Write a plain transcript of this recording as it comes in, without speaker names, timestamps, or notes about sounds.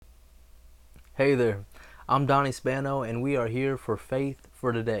Hey there, I'm Donnie Spano, and we are here for Faith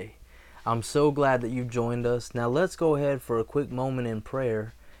for Today. I'm so glad that you've joined us. Now, let's go ahead for a quick moment in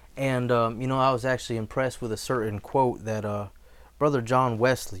prayer. And, I was actually impressed with a certain quote that Brother John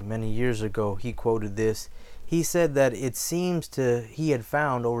Wesley, many years ago, he quoted this. He said that he had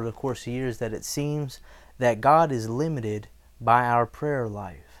found over the course of years that it seems that God is limited by our prayer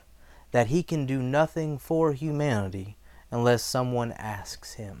life, that He can do nothing for humanity unless someone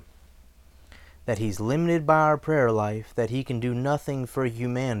asks Him, that He's limited by our prayer life, that He can do nothing for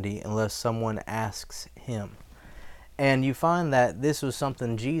humanity unless someone asks Him. And you find that this was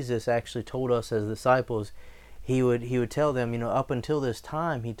something Jesus actually told us as disciples. He would tell them, up until this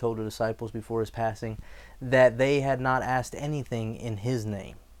time, He told the disciples before His passing, that they had not asked anything in His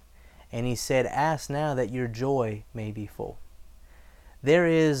name. And He said, ask now that your joy may be full. There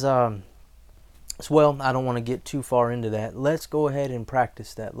is I don't want to get too far into that. Let's go ahead and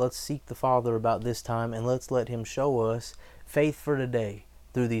practice that. Let's seek the Father about this time, and let's let Him show us faith for today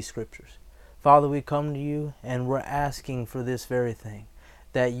through these scriptures. Father, we come to You, and we're asking for this very thing,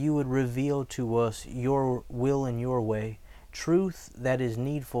 that You would reveal to us Your will and Your way, truth that is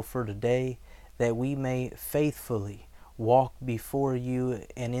needful for today, that we may faithfully walk before You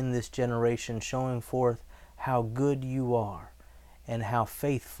and in this generation, showing forth how good You are and how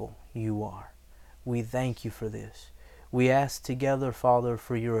faithful You are. We thank You for this. We ask together, Father,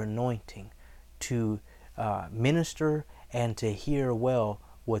 for Your anointing to minister and to hear well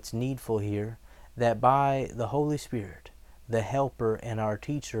what's needful here, that by the Holy Spirit, the Helper and our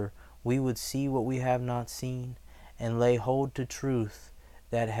Teacher, we would see what we have not seen and lay hold to truth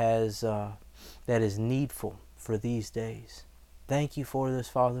that is needful for these days. Thank You for this,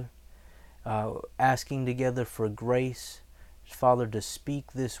 Father. Asking together for grace, Father, to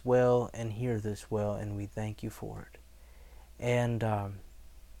speak this well and hear this well, and we thank You for it. And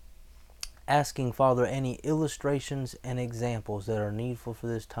asking, Father, any illustrations and examples that are needful for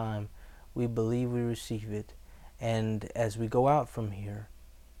this time, we believe we receive it. And as we go out from here,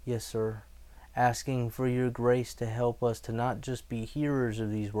 yes, sir, asking for Your grace to help us to not just be hearers of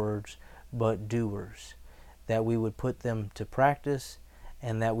these words, but doers, that we would put them to practice,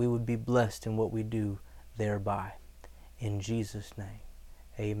 and that we would be blessed in what we do thereby. In Jesus' name,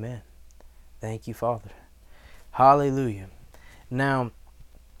 amen. Thank You, Father. Hallelujah. Now,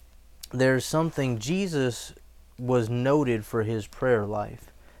 there's something. Jesus was noted for His prayer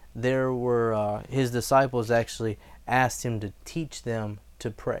life. There were His disciples actually asked Him to teach them to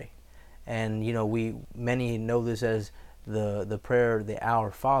pray. And, many know this as the prayer, the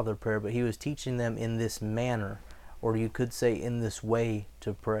Our Father prayer, but He was teaching them in this manner, or you could say in this way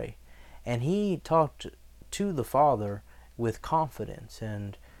to pray. And He talked to the Father with confidence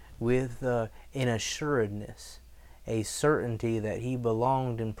and with an assuredness, a certainty that He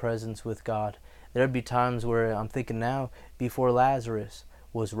belonged in presence with God. There'd be times where I'm thinking now, before Lazarus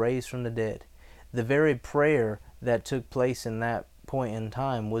was raised from the dead, the very prayer that took place in that point in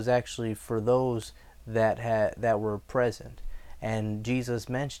time was actually for those that were present. And Jesus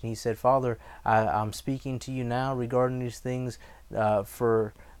mentioned, He said, Father, I'm speaking to You now regarding these things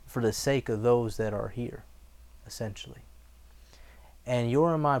for the sake of those that are here, essentially. And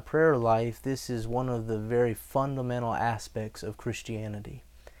your and my prayer life, this is one of the very fundamental aspects of Christianity,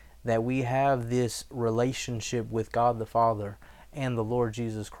 that we have this relationship with God the Father and the Lord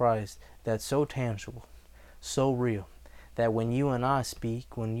Jesus Christ that's so tangible, so real, that when you and I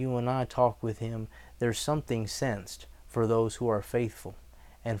speak, when you and I talk with Him, there's something sensed for those who are faithful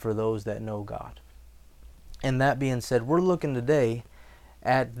and for those that know God. And that being said, we're looking today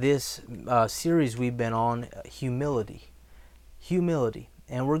at this series we've been on, humility.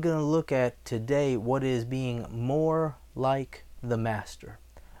 And we're going to look at today what is being more like the Master,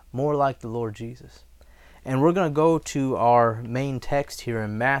 more like the Lord Jesus. And we're going to go to our main text here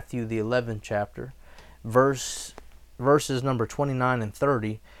in Matthew, the 11th chapter, verses number 29 and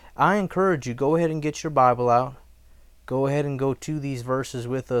 30. I encourage you, go ahead and get your Bible out. Go ahead and go to these verses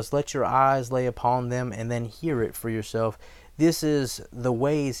with us. Let your eyes lay upon them and then hear it for yourself. This is the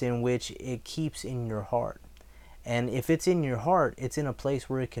ways in which it keeps in your heart. And if it's in your heart, it's in a place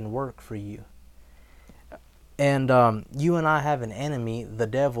where it can work for you. And you and I have an enemy, the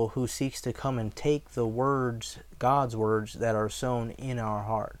devil, who seeks to come and take the words, God's words, that are sown in our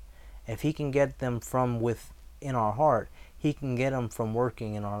heart. If he can get them from within our heart, he can get them from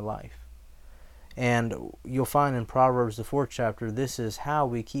working in our life. And you'll find in Proverbs, the 4th chapter, this is how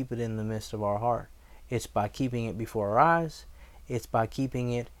we keep it in the midst of our heart. It's by keeping it before our eyes. It's by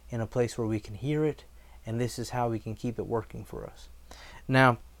keeping it in a place where we can hear it. And this is how we can keep it working for us.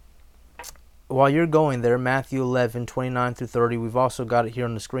 Now, while you're going there, Matthew 11:29 through 30, we've also got it here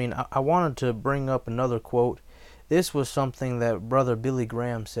on the screen. I wanted to bring up another quote. This was something that Brother Billy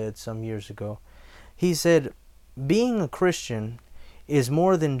Graham said some years ago. He said, being a Christian is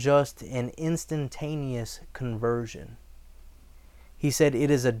more than just an instantaneous conversion. He said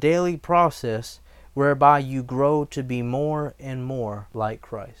it is a daily process whereby you grow to be more and more like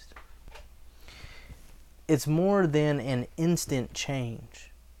Christ. It's more than an instant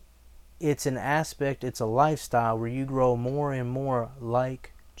change. It's an aspect, it's a lifestyle where you grow more and more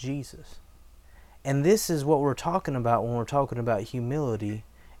like Jesus. And this is what we're talking about when we're talking about humility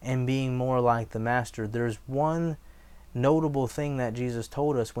and being more like the Master. There's one notable thing that Jesus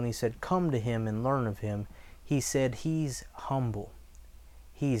told us when he said, come to him and learn of him. He said he's humble.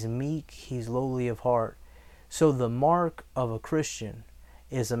 He's meek. He's lowly of heart. So the mark of a Christian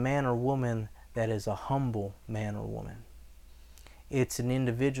is a man or woman that is a humble man or woman. It's an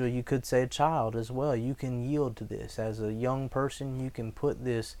individual, you could say a child as well. You can yield to this. As a young person, you can put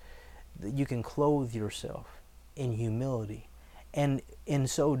this, you can clothe yourself in humility. And in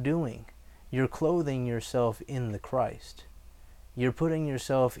so doing, you're clothing yourself in the Christ. You're putting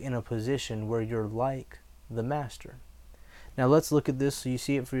yourself in a position where you're like the Master. Now let's look at this so you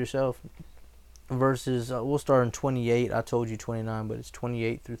see it for yourself. Verses, we'll start in 28. I told you 29, but it's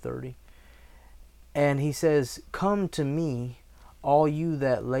 28 through 30. And he says, come to me, all you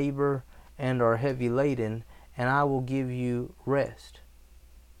that labor and are heavy laden, and I will give you rest.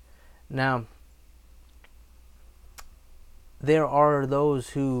 Now, there are those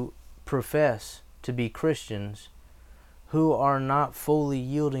who profess to be Christians who are not fully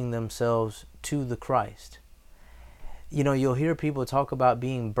yielding themselves to the Christ. You know, you'll hear people talk about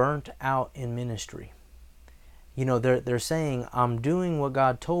being burnt out in ministry. You know, they're saying, I'm doing what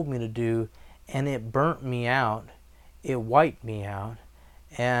God told me to do, and it burnt me out. It wiped me out,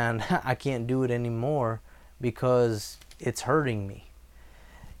 and I can't do it anymore because it's hurting me.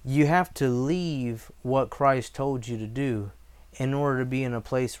 You have to leave what Christ told you to do in order to be in a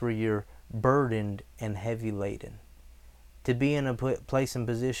place where you're burdened and heavy laden. To be in a place and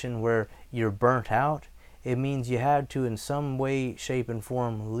position where you're burnt out, it means you had to in some way, shape, and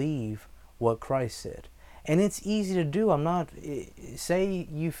form leave what Christ said. And it's easy to do. Say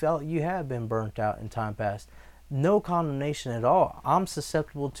you felt you have been burnt out in time past. No condemnation at all. I'm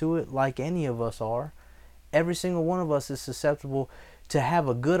susceptible to it like any of us are. Every single one of us is susceptible to have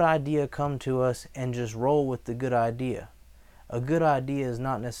a good idea come to us and just roll with the good idea. A good idea is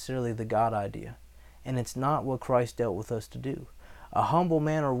not necessarily the God idea. And it's not what Christ dealt with us to do. A humble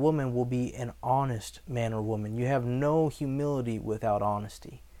man or woman will be an honest man or woman. You have no humility without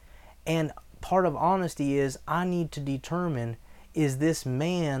honesty. And part of honesty is I need to determine, is this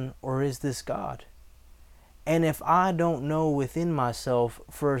man or is this God? And if I don't know within myself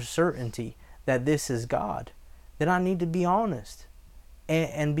for certainty that this is God, then I need to be honest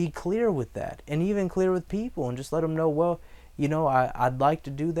and be clear with that, and even clear with people, and just let them know, well, you know, I'd like to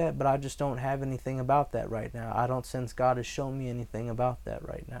do that, but I just don't have anything about that right now. I don't sense God has shown me anything about that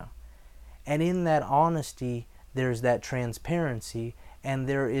right now. And in that honesty, there's that transparency, and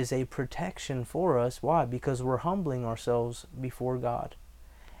there is a protection for us. Why? Because we're humbling ourselves before God.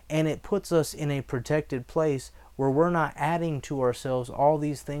 And it puts us in a protected place where we're not adding to ourselves all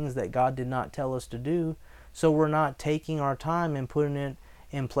these things that God did not tell us to do. So we're not taking our time and putting it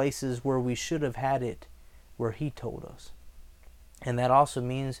in places where we should have had it, where He told us. And that also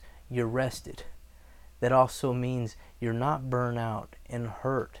means you're rested. That also means you're not burnt out and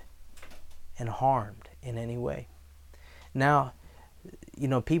hurt and harmed in any way. Now, you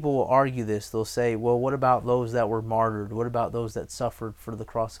know, people will argue this. They'll say, well, what about those that were martyred? What about those that suffered for the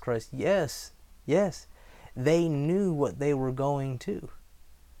cross of Christ? Yes. They knew what they were going to.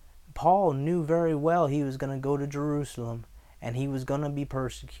 Paul knew very well he was going to go to Jerusalem and he was going to be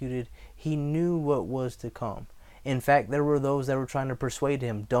persecuted. He knew what was to come. In fact, there were those that were trying to persuade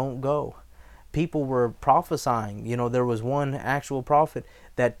him, don't go. People were prophesying. You know, there was one actual prophet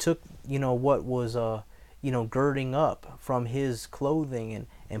that took, you know, what was, girding up from his clothing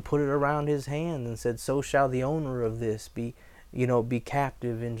and put it around his hand and said, so shall the owner of this be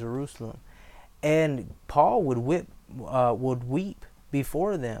captive in Jerusalem. And Paul would weep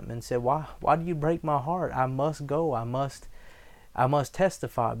before them and said, why do you break my heart? I must go. I must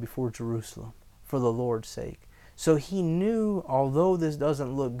testify before Jerusalem for the Lord's sake. So he knew, although this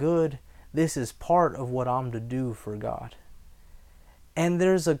doesn't look good, this is part of what I'm to do for God. And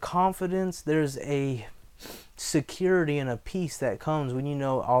there's a confidence, there's a security and a peace that comes when you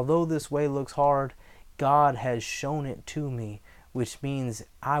know, although this way looks hard, God has shown it to me, which means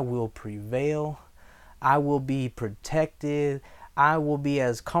I will prevail, I will be protected, I will be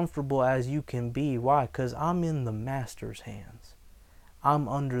as comfortable as you can be. Why? Because I'm in the Master's hands. I'm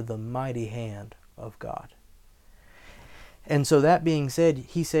under the mighty hand of God. And so that being said,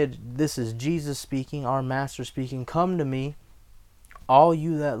 he said, this is Jesus speaking, our Master speaking, come to me, all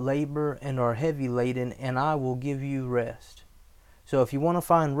you that labor and are heavy laden, and I will give you rest. So if you want to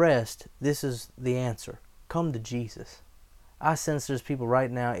find rest, this is the answer. Come to Jesus. I sense there's people right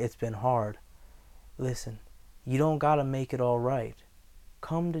now, it's been hard. Listen, you don't got to make it all right.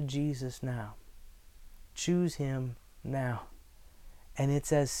 Come to Jesus now. Choose Him now. And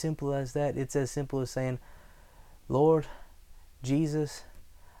it's as simple as that. It's as simple as saying, Lord Jesus,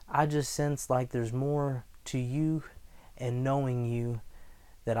 I just sense like there's more to you and knowing you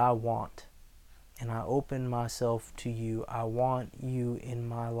that I want. And I open myself to you. I want you in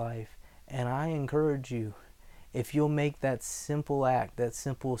my life. And I encourage you, if you'll make that simple act, that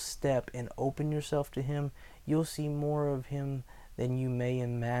simple step, and open yourself to Him, you'll see more of Him than you may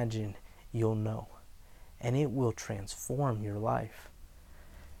imagine you'll know. And it will transform your life.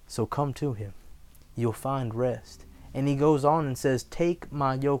 So come to Him. You'll find rest. And he goes on and says, take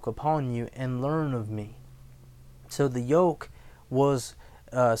my yoke upon you and learn of me. So the yoke was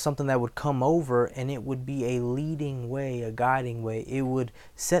something that would come over, and it would be a leading way, a guiding way. It would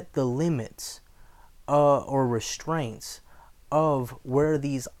set the limits or restraints of where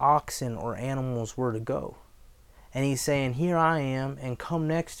these oxen or animals were to go. And he's saying, here I am, and come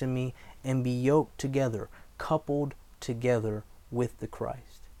next to me and be yoked together, coupled together with the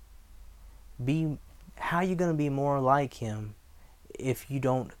Christ. How are you going to be more like Him if you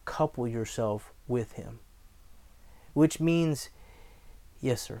don't couple yourself with Him? Which means,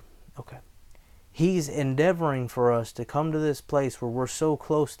 yes, sir. Okay. He's endeavoring for us to come to this place where we're so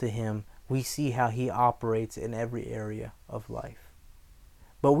close to Him, we see how He operates in every area of life.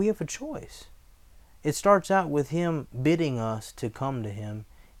 But we have a choice. It starts out with Him bidding us to come to Him,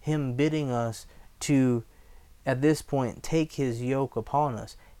 Him bidding us to, at this point, take His yoke upon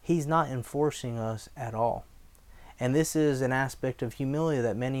us. He's not enforcing us at all. And this is an aspect of humility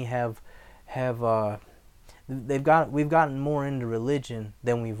that many we've gotten more into religion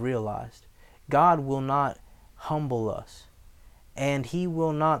than we've realized. God will not humble us, and He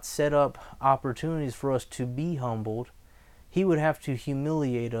will not set up opportunities for us to be humbled. He would have to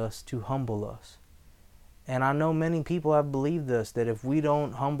humiliate us to humble us. And I know many people have believed this, that if we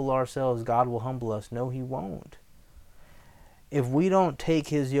don't humble ourselves, God will humble us. No, He won't. If we don't take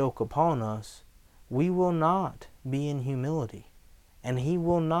His yoke upon us, we will not be in humility. And He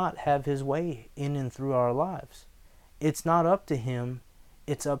will not have His way in and through our lives. It's not up to Him,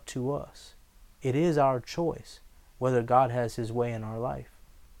 it's up to us. It is our choice whether God has His way in our life.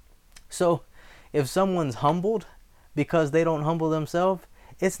 So, if someone's humbled because they don't humble themselves,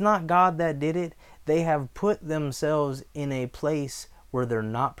 it's not God that did it. They have put themselves in a place where they're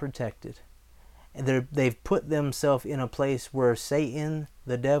not protected. They've put themselves in a place where Satan,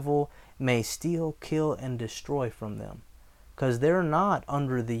 the devil, may steal, kill, and destroy from them. Because they're not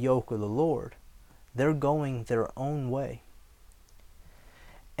under the yoke of the Lord. They're going their own way.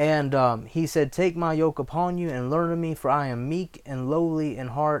 And he said, take my yoke upon you and learn of me, for I am meek and lowly in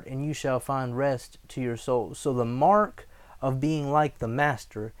heart, and you shall find rest to your souls. So the mark of being like the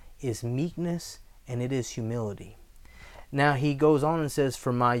Master is meekness, and it is humility. Now he goes on and says,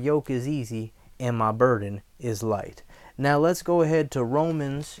 for my yoke is easy and my burden is light. Now let's go ahead to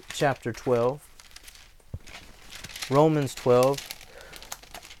Romans chapter 12. Romans 12.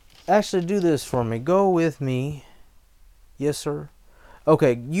 Actually, do this for me. Go with me. Yes, sir.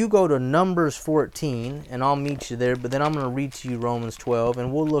 Okay, you go to Numbers 14, and I'll meet you there, but then I'm going to read to you Romans 12,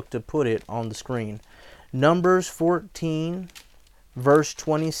 and we'll look to put it on the screen. Numbers 14, verse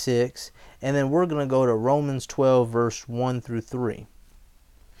 26, and then we're going to go to Romans 12, verse 1 through 3.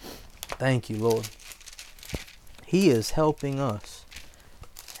 Thank you, Lord. He is helping us,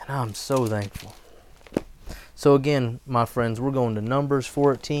 and I'm so thankful. So again, my friends, we're going to Numbers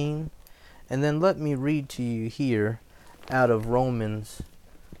 14, and then let me read to you here out of Romans,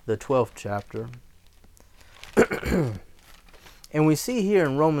 the 12th chapter. And we see here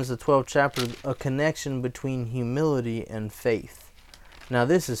in Romans, the 12th chapter, a connection between humility and faith. Now,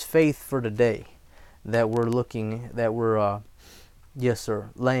 this is faith for today that we're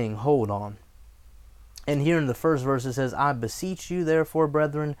laying hold on. And here in the first verse it says, I beseech you, therefore,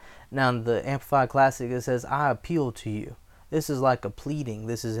 brethren. Now in the Amplified Classic it says, I appeal to you. This is like a pleading.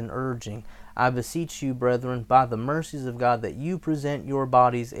 This is an urging. I beseech you, brethren, by the mercies of God, that you present your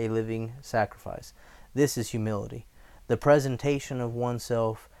bodies a living sacrifice. This is humility. The presentation of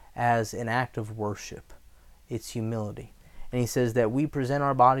oneself as an act of worship. It's humility. And he says that we present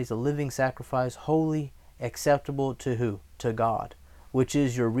our bodies a living sacrifice, holy, acceptable to who? to God, which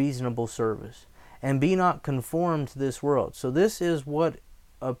is your reasonable service. And be not conformed to this world. So this is what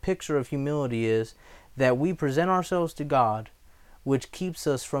a picture of humility is, that we present ourselves to God, which keeps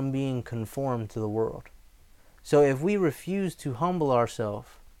us from being conformed to the world. So if we refuse to humble ourselves,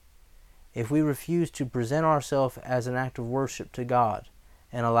 if we refuse to present ourselves as an act of worship to God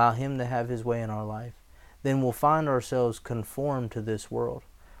and allow Him to have His way in our life, then we'll find ourselves conformed to this world.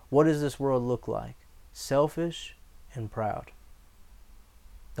 What does this world look like? Selfish and proud.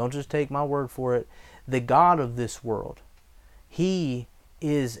 Don't just take my word for it. The God of this world, He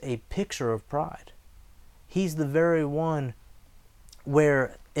is a picture of pride. He's the very one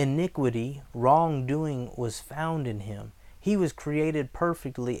where iniquity, wrongdoing was found in Him. He was created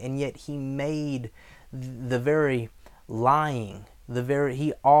perfectly, and yet He made the very lying,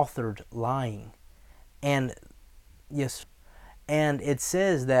 He authored lying. And yes, and it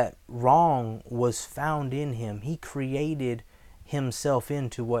says that wrong was found in Him. He created Himself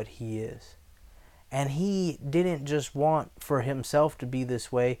into what He is. And He didn't just want for Himself to be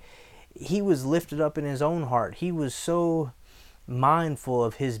this way. He was lifted up in His own heart. He was so mindful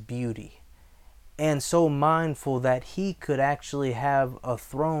of His beauty, and so mindful that He could actually have a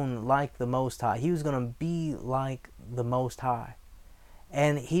throne like the Most High. He was going to be like the Most High.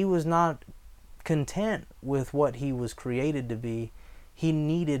 And He was not content with what He was created to be. He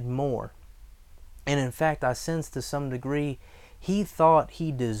needed more. And in fact, I sense to some degree, He thought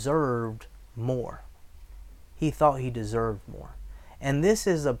He deserved more. He thought He deserved more. And this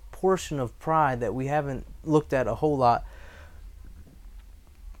is a portion of pride that we haven't looked at a whole lot.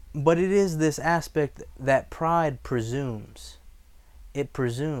 But it is this aspect that pride presumes. It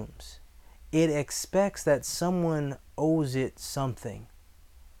presumes. It expects that someone owes it something.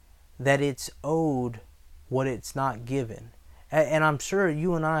 That it's owed what it's not given. And I'm sure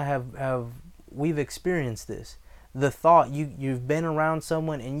you and I we've experienced this. The thought, you've been around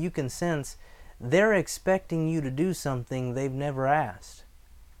someone and you can sense they're expecting you to do something they've never asked.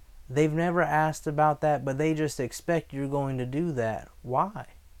 They've never asked about that, but they just expect you're going to do that. Why?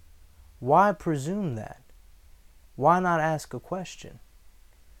 Why presume that? Why not ask a question?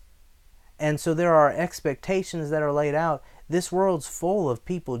 And so there are expectations that are laid out. This world's full of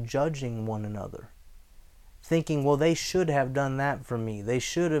people judging one another, thinking, well, they should have done that for me. They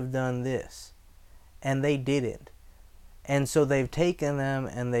should have done this. And they didn't. And so they've taken them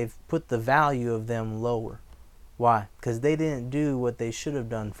and they've put the value of them lower. Why? Because they didn't do what they should have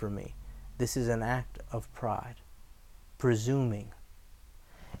done for me. This is an act of pride. Presuming.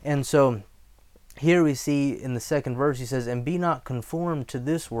 And so here we see in the second verse, He says, and be not conformed to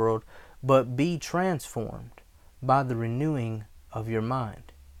this world, but be transformed by the renewing of your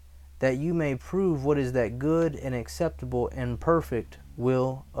mind, that you may prove what is that good and acceptable and perfect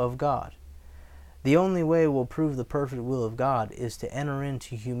will of God. The only way we'll prove the perfect will of God is to enter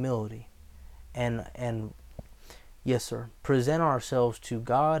into humility and yes, sir, present ourselves to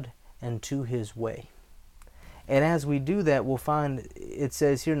God and to His way. And as we do that, we'll find, it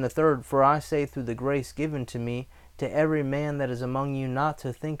says here in the third, for I say through the grace given to me, to every man that is among you not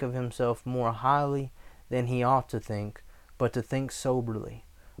to think of himself more highly than he ought to think, but to think soberly,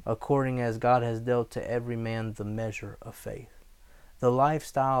 according as God has dealt to every man the measure of faith. The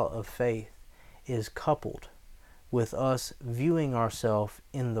lifestyle of faith is coupled with us viewing ourselves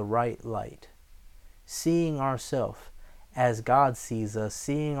in the right light, seeing ourselves as God sees us,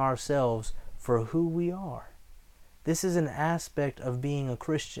 seeing ourselves for who we are. This is an aspect of being a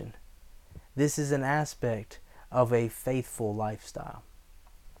Christian. This is an aspect of a faithful lifestyle.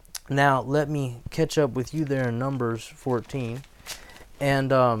 Now, let me catch up with you there in Numbers 14.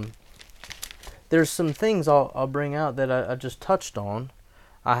 And there's some things I'll bring out that I just touched on.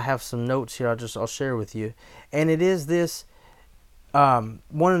 I have some notes here I'll share with you. And it is this, one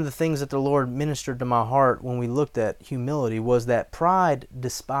of the things that the Lord ministered to my heart when we looked at humility was that pride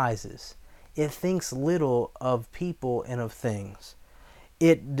despises. It thinks little of people and of things.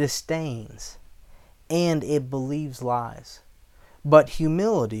 It disdains. And it believes lies. But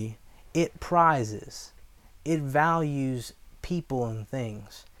humility, it prizes. It values people and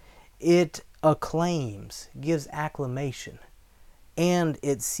things. It acclaims, gives acclamation. And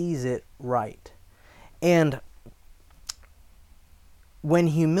it sees it right. And when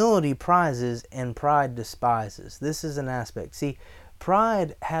humility prizes and pride despises, this is an aspect. See,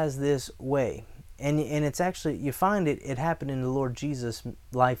 pride has this way, and it's actually, you find it happened in the Lord Jesus'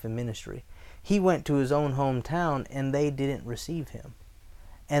 life and ministry. He went to His own hometown and they didn't receive Him.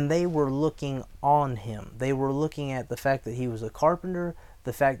 And they were looking on Him. They were looking at the fact that He was a carpenter,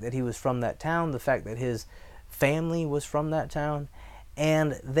 the fact that He was from that town, the fact that His family was from that town,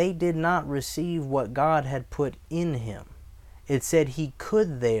 and they did not receive what God had put in Him. It said he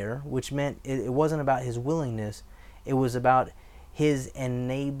could there, which meant it wasn't about his willingness, it was about his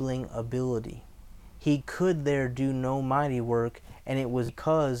enabling ability. He could there do no mighty work, and it was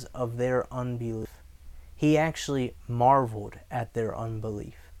because of their unbelief. He actually marveled at their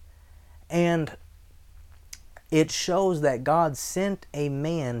unbelief. And it shows that God sent a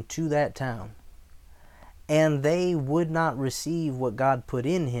man to that town, and they would not receive what God put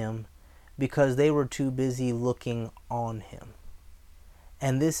in him because they were too busy looking on him.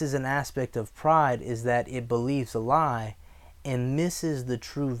 And this is an aspect of pride, is that it believes a lie and misses the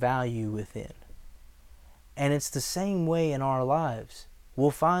true value within. And it's the same way in our lives. We'll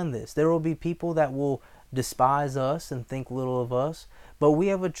find this. There will be people that will despise us and think little of us, but we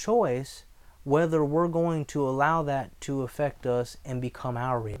have a choice whether we're going to allow that to affect us and become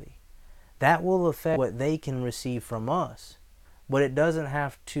our reality. That will affect what they can receive from us, but it doesn't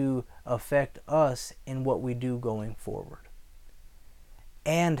have to affect us in what we do going forward.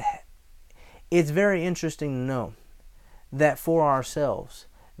 And it's very interesting to know that for ourselves,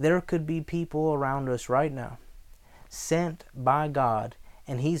 there could be people around us right now sent by God,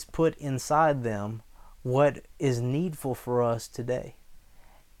 and He's put inside them what is needful for us today.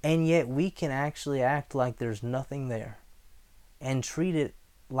 And yet we can actually act like there's nothing there and treat it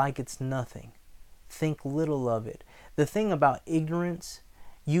like it's nothing. Think little of it. The thing about ignorance,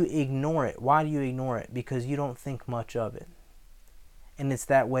 you ignore it. Why do you ignore it? Because you don't think much of it. And it's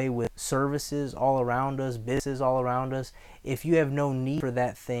that way with services all around us, businesses all around us. If you have no need for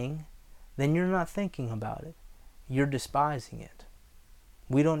that thing, then you're not thinking about it. You're despising it.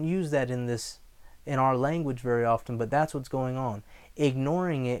 We don't use that in our language very often, but that's what's going on.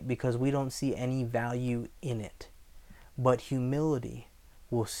 Ignoring it because we don't see any value in it. But humility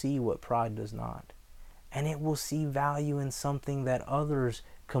will see what pride does not. And it will see value in something that others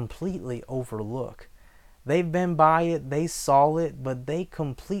completely overlook. They've been by it, they saw it, but they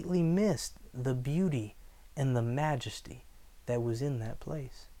completely missed the beauty and the majesty that was in that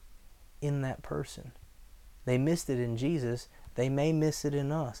place, in that person. They missed it in Jesus. They may miss it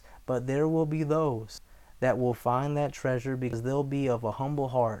in us, but there will be those that will find that treasure because they'll be of a humble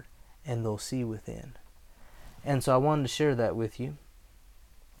heart and they'll see within. And so I wanted to share that with you.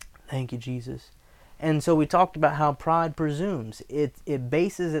 Thank you, Jesus. And so we talked about how pride presumes. It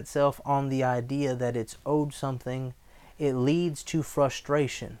bases itself on the idea that it's owed something. It leads to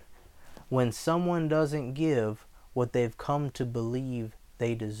frustration when someone doesn't give what they've come to believe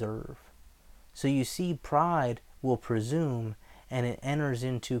they deserve. So you see, pride will presume, and it enters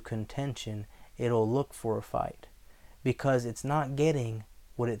into contention. It'll look for a fight because it's not getting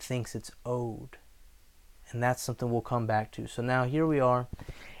what it thinks it's owed. And that's something we'll come back to. So now here we are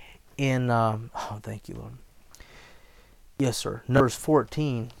in, thank you, Lord. Yes, sir. Numbers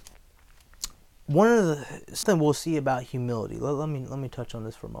 14. Something we'll see about humility. Let me touch on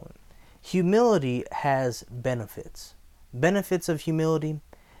this for a moment. Humility has benefits. Benefits of humility.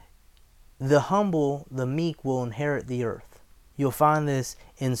 The humble, the meek will inherit the earth. You'll find this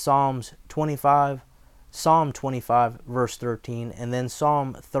in Psalm 25 verse 13, and then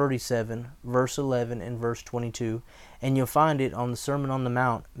Psalm 37 verse 11 and verse 22, and you'll find it on the Sermon on the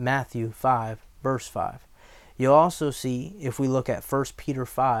Mount, Matthew 5 verse 5. You'll also see, if we look at 1 Peter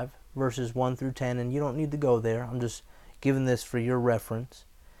 5 verses 1 through 10, and you don't need to go there, I'm just giving this for your reference,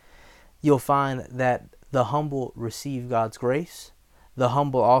 you'll find that the humble receive God's grace. The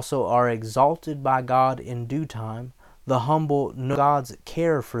humble also are exalted by God in due time. The humble know God's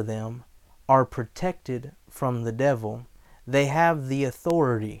care for them, are protected from the devil. They have the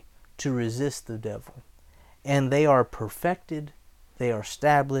authority to resist the devil. And they are perfected, they are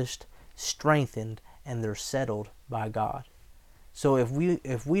established, strengthened, and they're settled by God. So if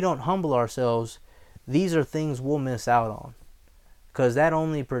we don't humble ourselves, these are things we'll miss out on. Because that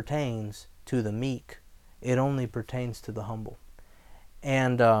only pertains to the meek. It only pertains to the humble.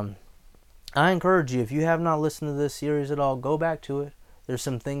 And I encourage you, if you have not listened to this series at all, go back to it. There's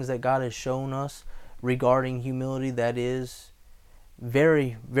some things that God has shown us regarding humility that is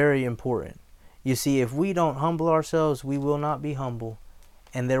very, very important. You see, if we don't humble ourselves, we will not be humble,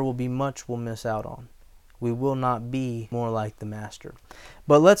 and there will be much we'll miss out on. We will not be more like the Master.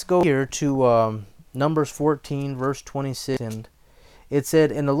 But let's go here to Numbers 14, verse 26. And it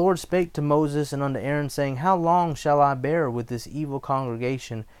said, "And the Lord spake to Moses and unto Aaron, saying, How long shall I bear with this evil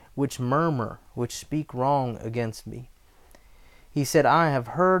congregation, which murmur, which speak wrong against me? He said, I have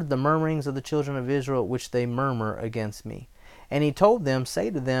heard the murmurings of the children of Israel, which they murmur against me. And he told them, Say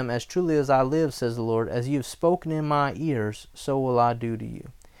to them, As truly as I live, says the Lord, as you have spoken in my ears, so will I do to you.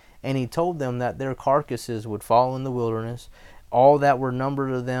 And he told them that their carcasses would fall in the wilderness. All that were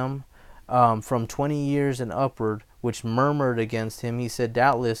numbered of them, from 20 years and upward, which murmured against him, he said,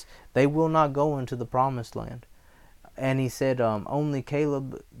 doubtless they will not go into the promised land. And he said, only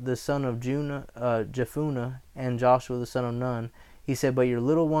Caleb the son of Jephunneh and Joshua the son of Nun. He said, but your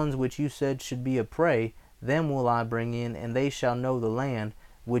little ones which you said should be a prey, them will I bring in, and they shall know the land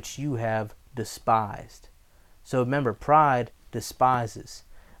which you have despised. So remember, pride despises.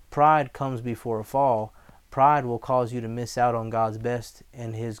 Pride comes before a fall. Pride will cause you to miss out on God's best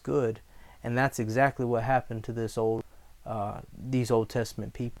and His good. And that's exactly what happened to these Old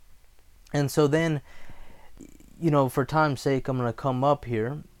Testament people. And so then, for time's sake, I'm going to come up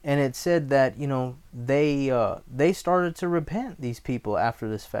here. And it said that, they started to repent, these people, after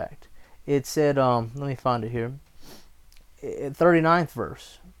this fact. It said, let me find it here. 39th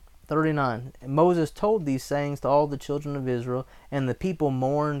verse. 39. Moses told these sayings to all the children of Israel, and the people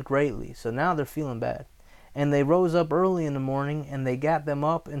mourned greatly. So now they're feeling bad. And they rose up early in the morning, and they gat them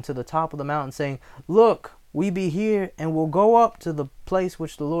up into the top of the mountain, saying, look, we be here, and will go up to the place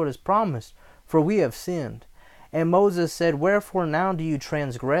which the Lord has promised, for we have sinned. And Moses said, wherefore now do you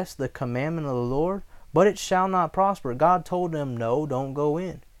transgress the commandment of the Lord? But it shall not prosper. God told them, no, don't go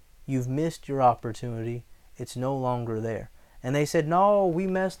in. You've missed your opportunity. It's no longer there. And they said, no, we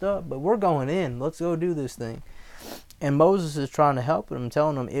messed up, but we're going in. Let's go do this thing. And Moses is trying to help them,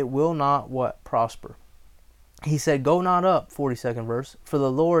 telling them it will not prosper. He said, go not up, 42nd verse, for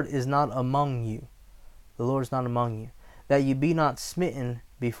the Lord is not among you. The Lord is not among you, that you be not smitten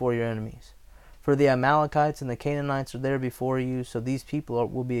before your enemies. For the Amalekites and the Canaanites are there before you, so these people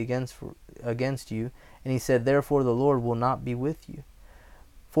will be against you. And he said, therefore the Lord will not be with you.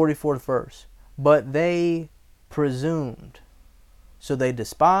 44th verse, but they presumed. So they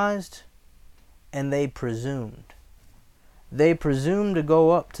despised and they presumed. They presumed to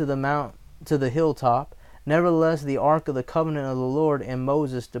go up to the hilltop. Nevertheless, the ark of the covenant of the Lord and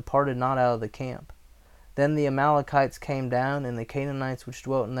Moses departed not out of the camp. Then the Amalekites came down, and the Canaanites which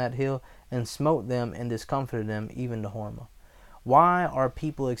dwelt in that hill, and smote them and discomfited them, even to Hormah. Why are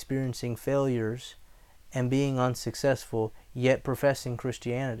people experiencing failures and being unsuccessful, yet professing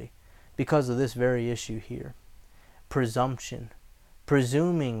Christianity? Because of this very issue here. Presumption.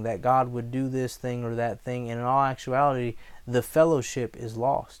 Presuming that God would do this thing or that thing, and in all actuality, the fellowship is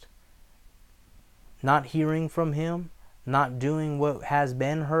lost. Not hearing from Him, not doing what has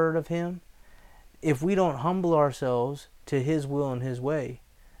been heard of Him. If we don't humble ourselves to His will and His way,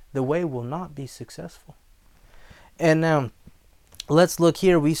 the way will not be successful. And now, let's look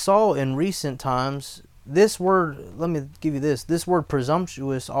here. We saw in recent times, this word, let me give you this word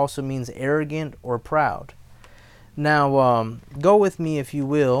presumptuous also means arrogant or proud. Now, go with me, if you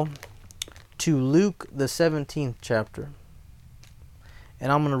will, to Luke, the 17th chapter.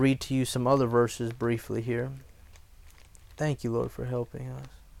 And I'm going to read to you some other verses briefly here. Thank you, Lord, for helping us.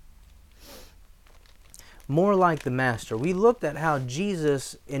 More like the Master. We looked at how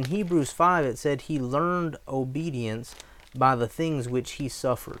Jesus, in Hebrews 5, it said He learned obedience by the things which He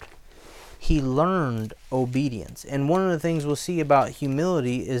suffered. He learned obedience. And one of the things we'll see about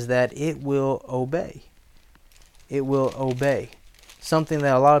humility is that it will obey. It will obey. Something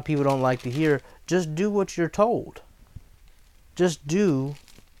that a lot of people don't like to hear. Just do what you're told. Just do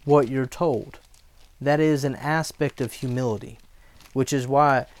what you're told. That is an aspect of humility, which is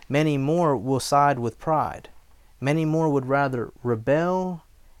why many more will side with pride. Many more would rather rebel,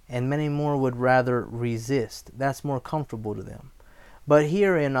 and many more would rather resist. That's more comfortable to them. But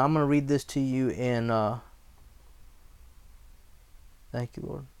here, I'm going to read this to you in, thank you,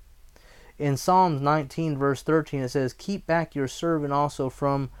 Lord. In Psalms 19, verse 13, it says, keep back your servant also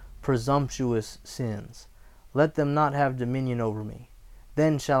from presumptuous sins. Let them not have dominion over me.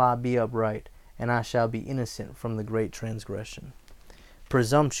 Then shall I be upright, and I shall be innocent from the great transgression.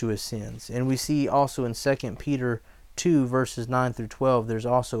 Presumptuous sins. And we see also in 2 Peter 2, verses 9 through 12, there's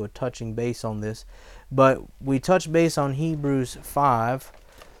also a touching base on this. But we touch base on Hebrews 5.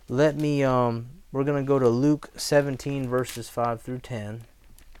 Let me, we're going to go to Luke 17, verses 5 through 10.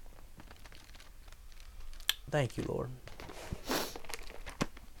 Thank you, Lord.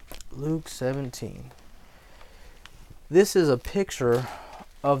 Luke 17. This is a picture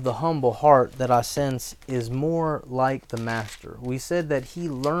of the humble heart that I sense is more like the Master. We said that He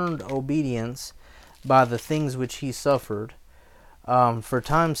learned obedience by the things which He suffered. For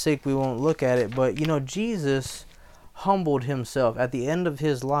time's sake, we won't look at it, but Jesus humbled Himself. At the end of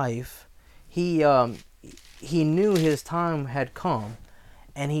His life, He knew His time had come,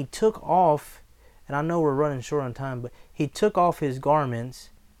 and He took off, and I know we're running short on time, but He took off His garments,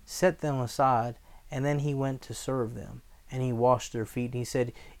 set them aside, and then He went to serve them. And He washed their feet. And He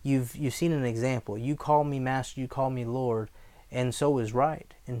said, you've seen an example. You call me Master, you call me Lord, and so is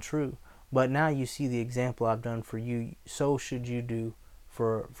right and true. but now you see the example I've done for you, so should you do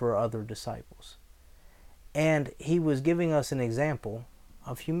for other disciples. And he was giving us an example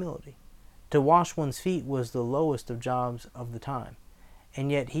of humility. To wash one's feet was the lowest of jobs of the time,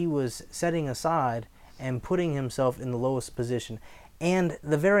 and yet he was setting aside and putting himself in the lowest position. And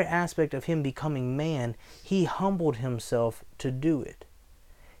the very aspect of him becoming man, he humbled himself to do it.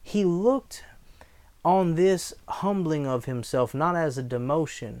 He looked on this humbling of himself not as a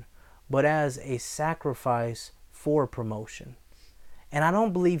demotion, but as a sacrifice for promotion. And I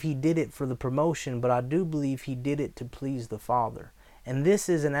don't believe he did it for the promotion, but I do believe he did it to please the Father. And this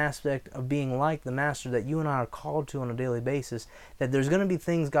is an aspect of being like the Master that you and I are called to on a daily basis, that there's going to be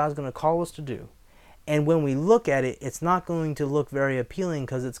things God's going to call us to do. And when we look at it, it's not going to look very appealing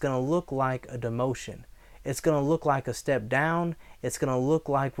because it's going to look like a demotion. It's going to look like a step down. It's going to look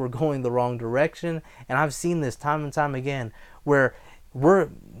like we're going the wrong direction. And I've seen this time and time again where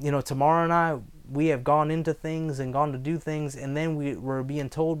Tamara and I, we have gone into things and gone to do things, and then we're being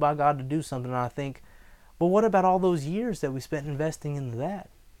told by God to do something. And I think, but what about all those years that we spent investing into that?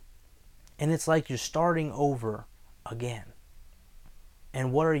 And it's like you're starting over again.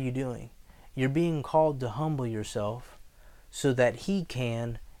 And what are you doing? You're being called to humble yourself so that He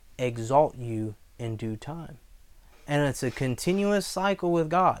can exalt you in due time. And it's a continuous cycle with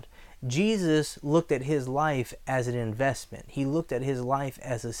God. Jesus looked at His life as an investment. He looked at His life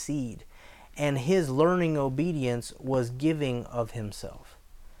as a seed. And His learning obedience was giving of Himself.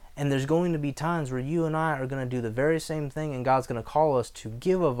 And there's going to be times where you and I are going to do the very same thing, and God's going to call us to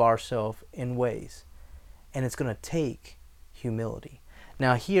give of ourselves in ways. And it's going to take humility.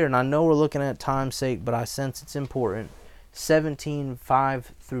 Now here, and I know we're looking at time's sake, but I sense it's important, 17:5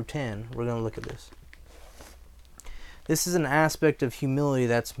 through 10, we're going to look at this. This is an aspect of humility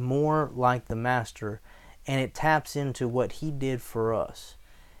that's more like the Master, and it taps into what He did for us.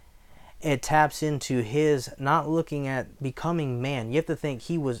 It taps into His not looking at becoming man. You have to think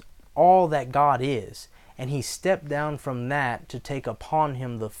He was all that God is, and He stepped down from that to take upon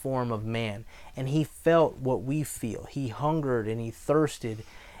Him the form of man. And He felt what we feel. He hungered and He thirsted,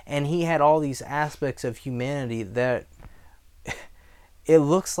 and He had all these aspects of humanity that it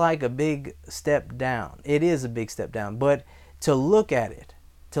looks like a big step down. It is a big step down, but to look at it,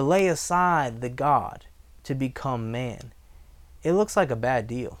 to lay aside the God to become man, it looks like a bad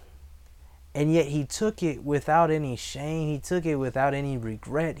deal. And yet He took it without any shame. He took it without any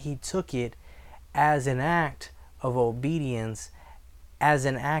regret. He took it as an act of obedience, as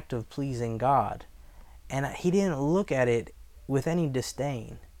an act of pleasing God. And He didn't look at it with any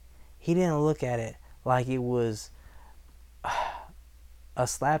disdain. He didn't look at it like it was a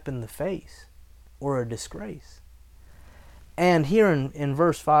slap in the face or a disgrace. And here in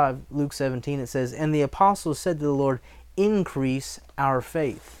verse 5, Luke 17, it says, "And the apostles said to the Lord, increase our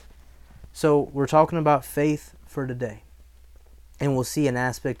faith." So we're talking about faith for today. And we'll see an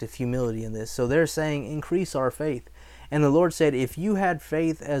aspect of humility in this. So they're saying, increase our faith. And the Lord said, if you had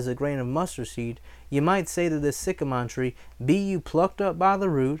faith as a grain of mustard seed, you might say to this sycamore tree, be you plucked up by the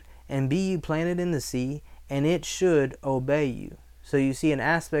root, and be you planted in the sea, and it should obey you. So you see an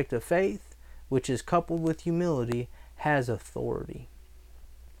aspect of faith, which is coupled with humility, has authority.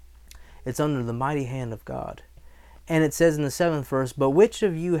 It's under the mighty hand of God. And it says in the 7th verse, but which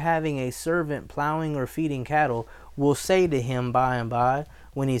of you having a servant plowing or feeding cattle will say to him by and by,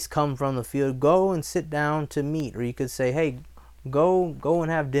 when he's come from the field, go and sit down to meat? Or you could say, hey, go and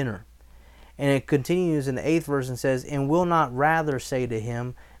have dinner. And it continues in the 8th verse and says, and will not rather say to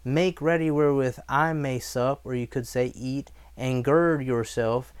him, make ready wherewith I may sup, or you could say eat, and gird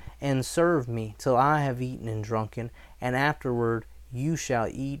yourself, and serve me till I have eaten and drunken, and afterward you shall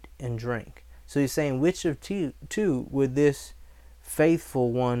eat and drink. So he's saying, which of two would this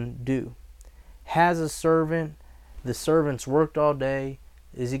faithful one do? Has a servant, the servant's worked all day.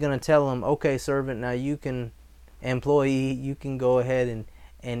 Is he going to tell him, okay, servant, now you can, employee, you can go ahead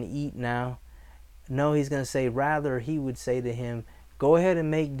and eat now? No, he's going to say, rather he would say to him, go ahead and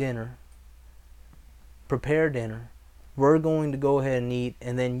make dinner, prepare dinner. We're going to go ahead and eat,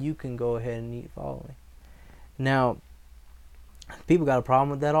 and then you can go ahead and eat following. Now, people got a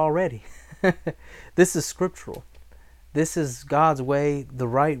problem with that already. This is scriptural. This is God's way, the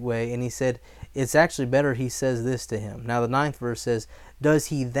right way. And he said, it's actually better he says this to him. Now the 9th verse says, does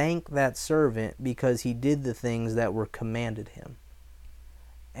he thank that servant because he did the things that were commanded him?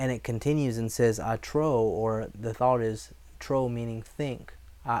 And it continues and says, I trow, or the thought is trow meaning think.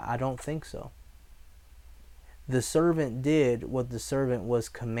 I don't think so. The servant did what the servant was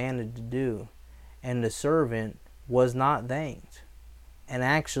commanded to do, and the servant was not thanked. And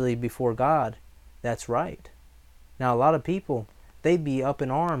actually, before God, that's right. Now, a lot of people, they'd be up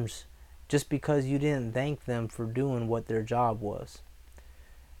in arms just because you didn't thank them for doing what their job was.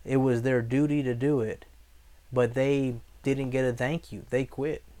 It was their duty to do it, but they didn't get a thank you. They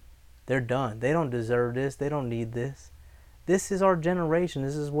quit. They're done. They don't deserve this. They don't need this. This is our generation.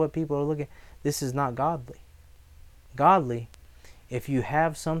 This is what people are looking. This is not godly. Godly, if you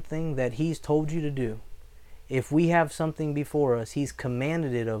have something that He's told you to do, if we have something before us, He's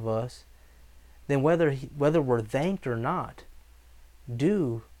commanded it of us, then whether we're thanked or not,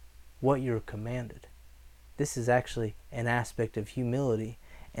 do what you're commanded. This is actually an aspect of humility,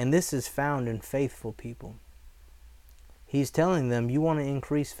 and this is found in faithful people. He's telling them, you want to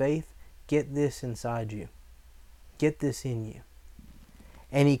increase faith? Get this inside you. Get this in you.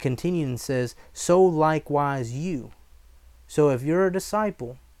 And He continued and says, so likewise you. So if you're a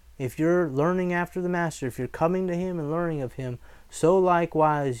disciple, if you're learning after the Master, if you're coming to Him and learning of Him, so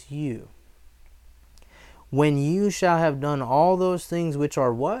likewise you. When you shall have done all those things which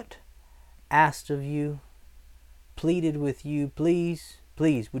are what? Asked of you, pleaded with you, please,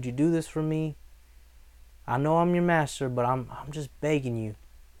 would you do this for me? I know I'm your master, but I'm just begging you.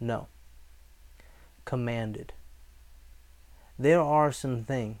 No. Commanded. There are some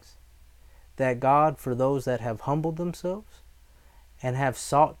things that God, for those that have humbled themselves and have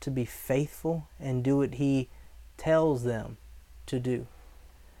sought to be faithful and do what He tells them to do,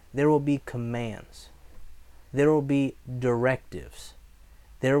 there will be commands. There will be directives.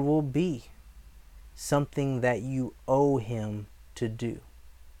 There will be something that you owe Him to do.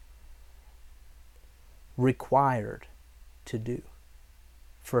 Required to do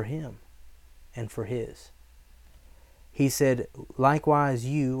for Him and for His. He said, likewise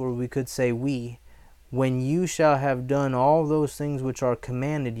you, or we could say we, when you shall have done all those things which are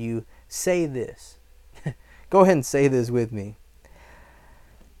commanded you, say this. Go ahead and say this with me.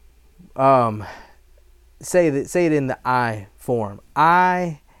 Say it in the I form.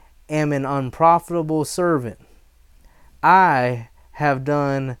 I am an unprofitable servant. I have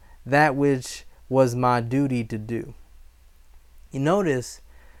done that which was my duty to do. You notice,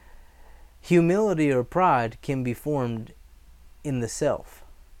 humility or pride can be formed in the self.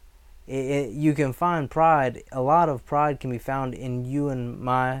 You can find pride, a lot of pride can be found in you and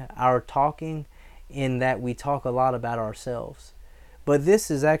our talking, in that we talk a lot about ourselves. But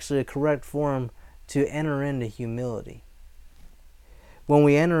this is actually a correct form to enter into humility. When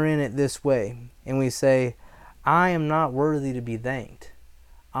we enter in it this way, and we say, I am not worthy to be thanked.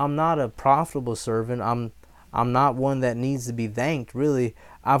 I'm not a profitable servant. I'm not one that needs to be thanked, really.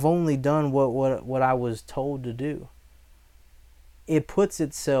 I've only done what I was told to do. It puts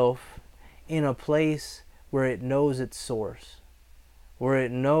itself in a place where it knows its source, where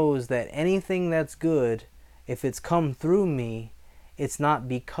it knows that anything that's good, if it's come through me, it's not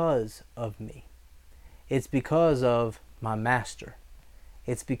because of me. It's because of my Master.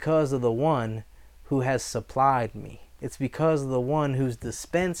 It's because of the one who has supplied me. It's because of the one who's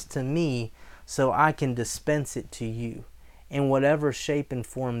dispensed to me so I can dispense it to you in whatever shape and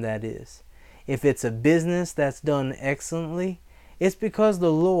form that is. If it's a business that's done excellently, it's because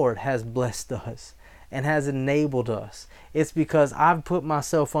the Lord has blessed us and has enabled us. It's because I've put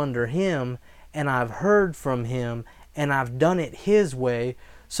myself under Him and I've heard from Him and I've done it His way.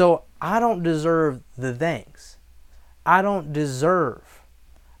 So I don't deserve the thanks. I don't deserve.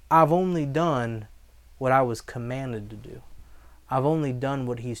 I've only done what I was commanded to do. I've only done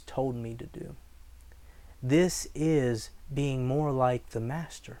what He's told me to do. This is being more like the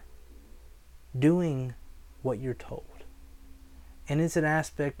Master. Doing what you're told. And it's an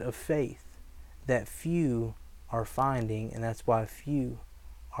aspect of faith that few are finding, and that's why few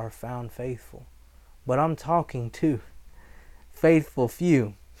are found faithful. But I'm talking to faithful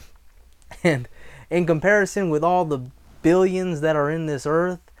few. And in comparison with all the billions that are in this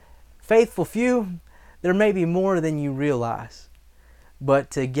earth, faithful few, there may be more than you realize. But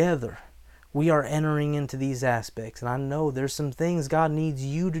together, we are entering into these aspects. And I know there's some things God needs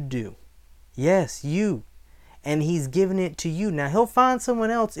you to do. Yes, you. And He's given it to you. Now, He'll find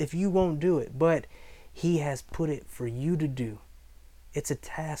someone else if you won't do it. But He has put it for you to do. It's a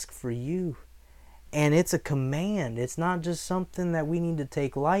task for you. And it's a command. It's not just something that we need to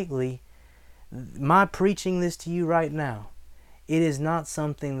take lightly. My preaching this to you right now, it is not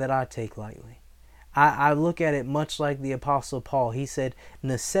something that I take lightly. I look at it much like the Apostle Paul. He said,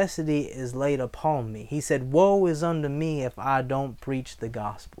 necessity is laid upon me. He said, woe is unto me if I don't preach the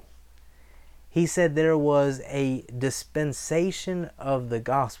gospel. He said there was a dispensation of the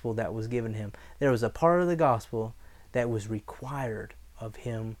gospel that was given Him. There was a part of the gospel that was required of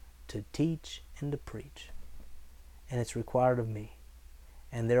Him to teach and to preach. And it's required of me.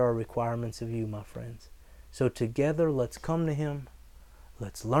 And there are requirements of you, my friends. So together, let's come to Him.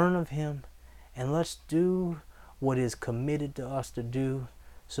 let's learn of Him, and let's do what is committed to us to do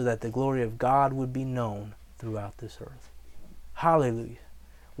so that the glory of God would be known throughout this earth. Hallelujah.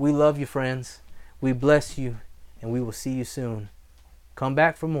 We love you, friends. We bless you, and we will see you soon. Come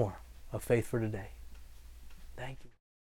back for more of Faith for Today. Thank you.